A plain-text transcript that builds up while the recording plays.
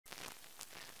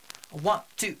1,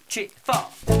 2, 3, 4.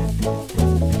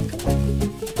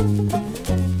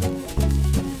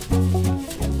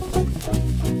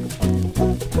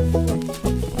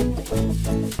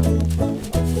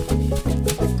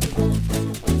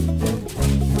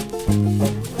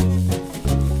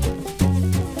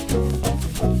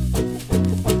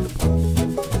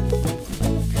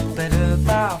 But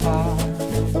above all,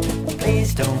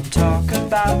 please don't talk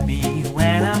about me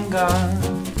when I'm gone.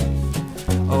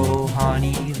 Oh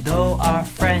honey, though our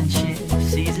friendship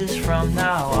ceases from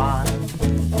now on.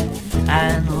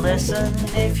 And listen,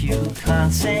 if you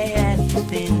can't say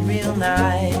anything real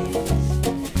nice,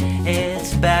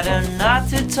 it's better not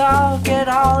to talk at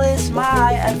all, is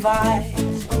my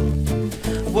advice.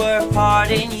 We're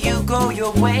parting, you go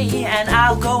your way and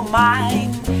I'll go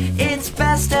mine. It's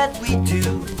best that we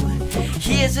do.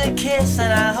 Here's a kiss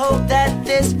and I hope that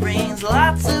this brings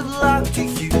lots of luck to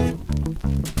you.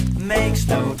 Makes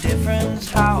no difference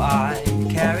how I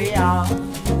carry on.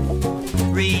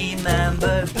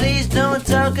 Remember, please don't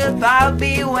talk about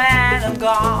me when I'm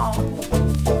gone.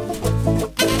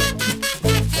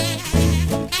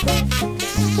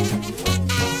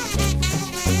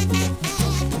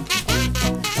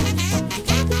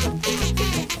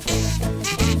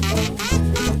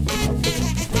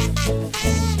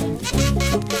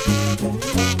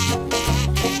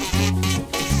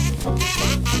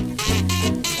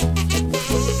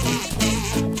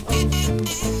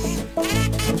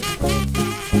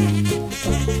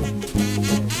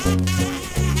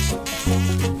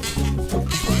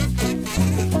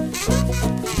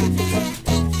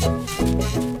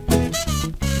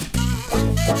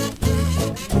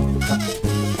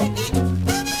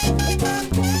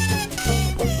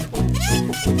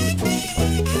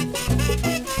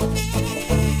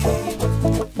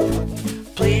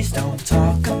 Please don't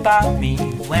talk about me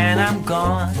when I'm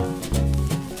gone.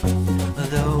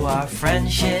 Though our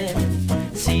friendship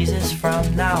ceases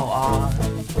from now on.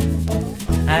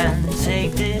 And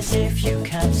take this if you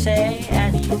can't say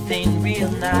anything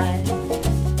real nice.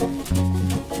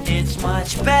 It's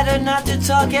much better not to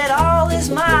talk at all, is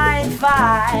my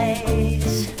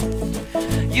advice.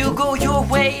 You go your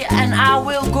way and I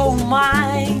will go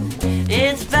mine.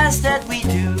 It's best that we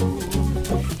do.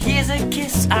 Here's a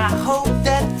kiss, I hope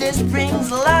that this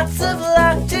brings lots of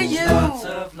luck to you. Lots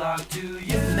of luck to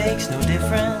you. Makes no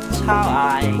difference how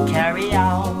I carry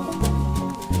on.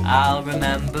 I'll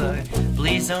remember,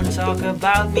 please don't talk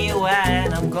about me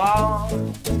when I'm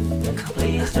gone.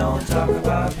 Please don't talk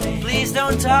about me. Please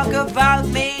don't talk about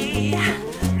me.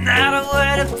 Not a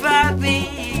word about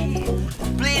me.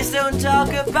 Please don't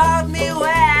talk about me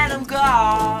when I'm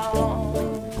gone.